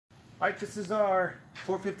Alright, this is our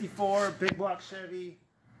 454 big block Chevy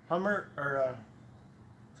Hummer or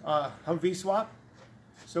Humvee swap.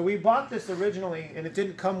 So we bought this originally and it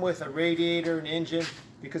didn't come with a radiator and engine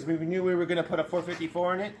because we knew we were going to put a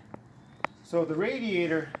 454 in it. So the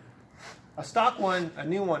radiator, a stock one, a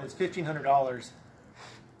new one, is $1,500.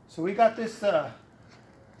 So we got this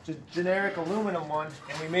generic aluminum one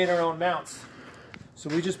and we made our own mounts. So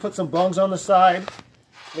we just put some bungs on the side,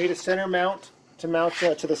 made a center mount to mount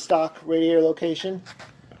to the stock radiator location,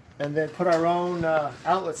 and then put our own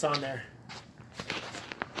outlets on there.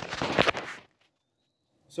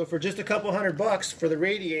 So for just a couple $100 for the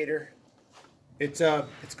radiator, it's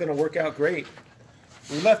going to work out great.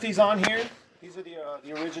 We left these on here. These are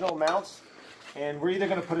the original mounts, and we're either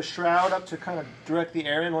going to put a shroud up to kind of direct the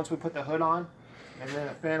air in once we put the hood on, and then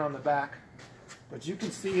a fan on the back. But you can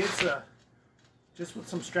see it's just with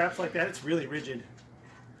some straps like that, it's really rigid.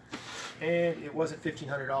 And it wasn't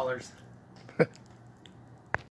 $1,500.